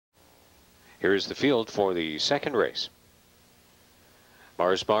Here's the field for the second race.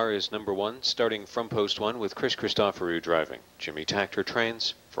 Mars Bar is number 1, starting from post 1 with Chris Christoforou driving. Jimmy Takter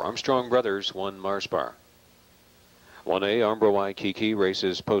trains for Armstrong Brothers, 1 Mars Bar. 1A, Armbro Waikiki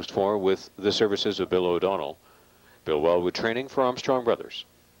races post 4 with the services of Bill O'Donnell. Bill Wellwood training for Armstrong Brothers.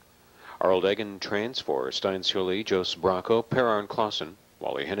 Arnold Egan trains for Stein Sjoli, Jos Bracco, Per Arne Clausen.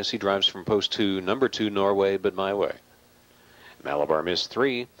 Wally Hennessy drives from post 2, number 2, Norway But My Way. Malabar Miss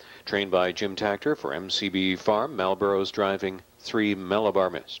 3, trained by Jim Takter for MCB Farm. Marlborough's driving 3,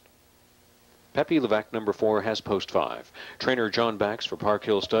 Malabar Mist. Pepe Levac, number 4, has post 5. Trainer John Bax for Park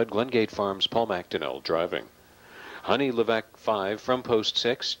Hill Stud, Glengate Farms, Paul McDonnell driving. Honey Levac 5 from post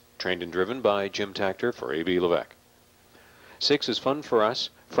 6, trained and driven by Jim Takter for AB Levac. 6 is Fun for Us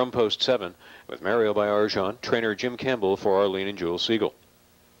from post 7 with Mario by Arjan, trainer Jim Campbell for Arlene and Jules Siegel.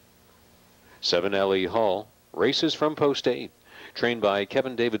 7 Ellie Hall races from post 8, trained by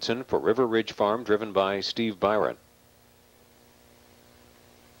Kevin Davidson for River Ridge Farm, driven by Steve Byron.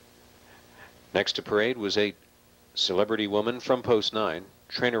 Next to parade was 8 Celebrity Woman from post 9,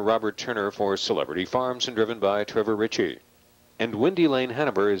 trainer Robert Turner for Celebrity Farms and driven by Trevor Ritchie. And Windy Lane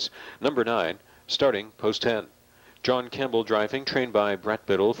Hanover is number 9, starting post 10. John Campbell driving, trained by Brett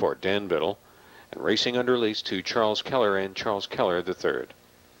Biddle for Dan Biddle, and racing under lease to Charles Keller and Charles Keller III.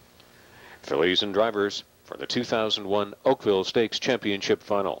 Fillies and drivers for the 2001 Oakville Stakes Championship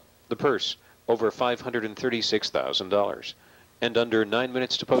Final. The purse, over $536,000. And under 9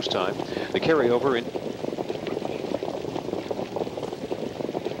 minutes to post time, the carryover in...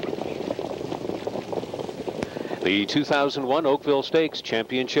 The 2001 Oakville Stakes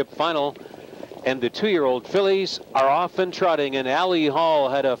Championship Final, and the 2-year-old fillies are off and trotting, and Allie Hall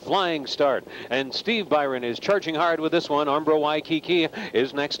had a flying start, and Steve Byron is charging hard with this one. Armbro Waikiki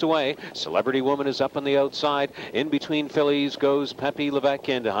is next away. Celebrity Woman is up on the outside. In between fillies goes Pepe Levac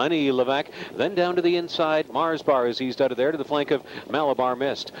and Honey Levac. Then down to the inside, Mars Bar is eased out of there to the flank of Malabar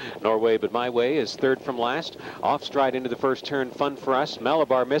Mist. Norway But My Way is third from last. Off stride into the first turn, Fun for Us,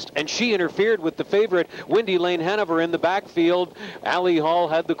 Malabar Mist, and she interfered with the favorite Windy Lane Hanover in the backfield. Allie Hall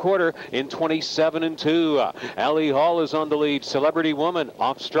had the quarter in 27-2. Allie Hall is on the lead. Celebrity Woman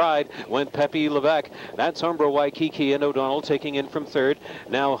off stride went Pepe Levac. That's Armbro Waikiki and O'Donnell taking in from third.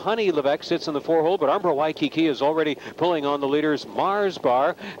 Now Honey Levac sits in the 4-hole, but Armbro Waikiki is already pulling on the leaders. Mars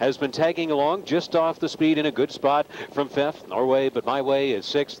Bar has been tagging along just off the speed in a good spot from fifth. Norway But My Way is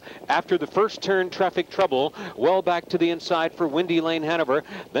sixth. After the first turn, traffic trouble, well back to the inside for Windy Lane Hanover.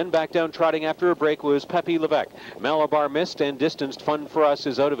 Then back down trotting after a break was Pepe Levac. Malabar Mist and distanced. Fun for Us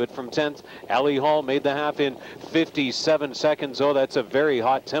is out of it from 10th. Allie Hall made the half in 57 seconds. Oh, that's a very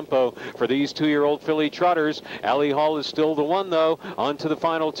hot tempo for these 2-year-old filly trotters. Allie Hall is still the one, though. On to the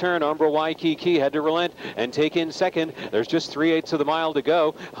final turn. Armbro Waikiki had to relent and take in second. There's just 3/8 of the mile to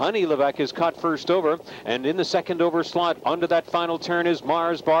go. Honey Levac is caught first over, and in the second over slot onto that final turn is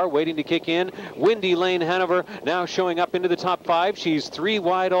Mars Bar waiting to kick in. Windy Lane Hanover now showing up into the top 5. She's 3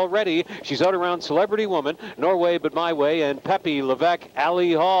 wide already. She's out around Celebrity Woman, Norway But My Way, and Pepe Levac.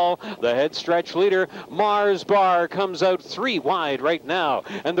 Allie Hall, the head stretch leader. Mars Bar comes out 3 wide right now,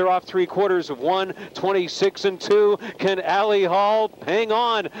 and they're off 3/4 of 1, 26-2. Can Allie Hall hang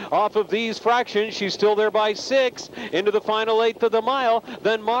on off of these fractions? She's still there by 6 into the final 1/8 of the mile.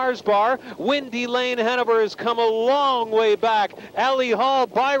 Then Mars Bar. Windy Lane Hanover has come a long way back. Allie Hall,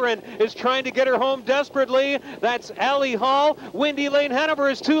 Byron is trying to get her home desperately. That's Allie Hall. Windy Lane Hanover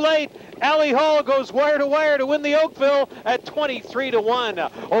is too late. Allie Hall goes wire to win the Oakville at 23-1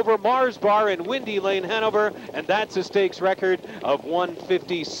 over Mars Bar and Windy Lane Hanover, and that's a stakes record of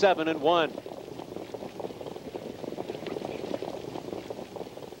 157-1.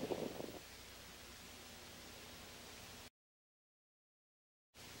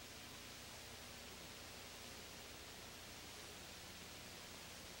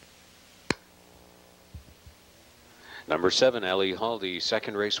 Number 7, Allie Hall, the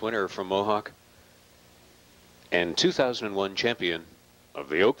second race winner from Mohawk and 2001 champion of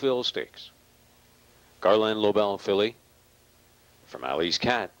the Oakville Stakes. Garland Lobel filly from Allie's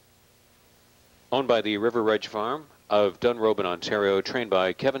Cat, owned by the River Ridge Farm of Dunrobin, Ontario, trained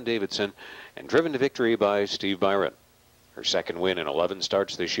by Kevin Davidson and driven to victory by Steve Byron. Her second win in 11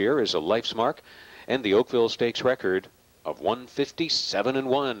 starts this year is a life's mark and the Oakville Stakes record of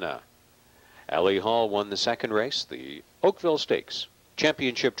 157-1. Allie Hall won the second race, the Oakville Stakes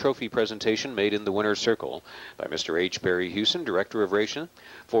Championship Trophy presentation made in the winner's circle by Mr. H. Barry Hewson, Director of Racing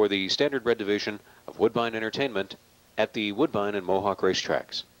for the Standard Bred Division of Woodbine Entertainment at the Woodbine and Mohawk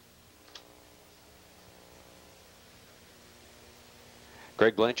racetracks.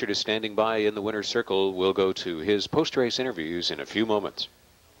 Greg Blanchard is standing by in the winner's circle. We'll go to his post-race interviews in a few moments.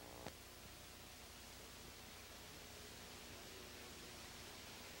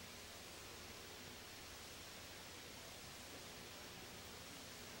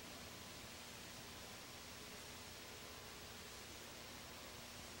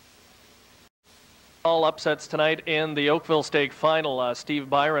 All upsets tonight in the Oakville Stake final. Steve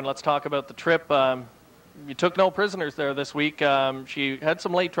Byron, let's talk about the trip. You took no prisoners there this week. She had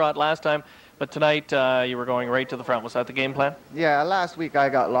some late trot last time, but tonight you were going right to the front. Was that the game plan? Yeah, last week I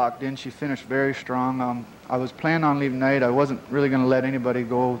got locked in. She finished very strong. I was planning on leaving tonight. I wasn't really going to let anybody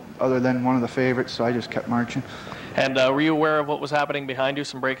go other than one of the favorites, so I just kept marching. And were you aware of what was happening behind you,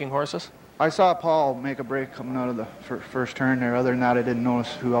 some breaking horses? I saw Paul make a break coming out of the first turn there. Other than that, I didn't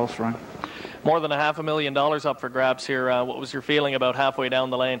notice who else run. More than $500,000 up for grabs here. What was your feeling about halfway down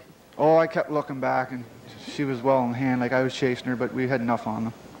the lane? Oh, I kept looking back, and she was well in hand. Like I was chasing her, but we had enough on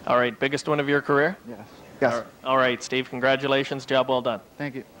them. All right, biggest win of your career? Yes. Yes. All right, Steve, congratulations. Job well done.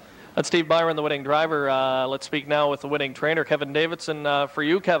 Thank you. That's Steve Byron, the winning driver. Let's speak now with the winning trainer, Kevin Davidson. For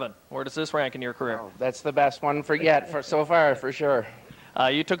you, Kevin, where does this rank in your career? Oh, that's the best one for so far, for sure.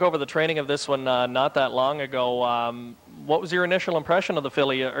 You took over the training of this one not that long ago. What was your initial impression of the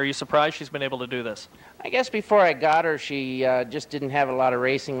filly? Are you surprised she's been able to do this? I guess before I got her, she just didn't have a lot of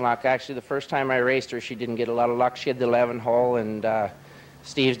racing luck. Actually, the first time I raced her, she didn't get a lot of luck. She had the 11 hole, and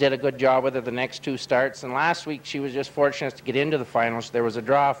Steve's did a good job with her the next two starts. And last week, she was just fortunate to get into the finals. There was a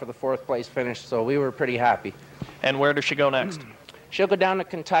draw for the 4th place finish, so we were pretty happy. And where does she go next? She'll go down to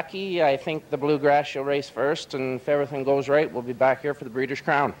Kentucky. I think the Bluegrass she'll race first, and if everything goes right, we'll be back here for the Breeders'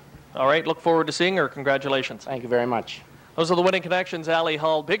 Crown. All right, look forward to seeing her. Congratulations. Thank you very much. Those are the winning connections. Ali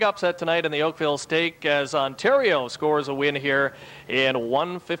Hull, big upset tonight in the Oakville Stake as Ontario scores a win here in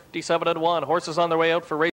 157-1. Horses on their way out for race.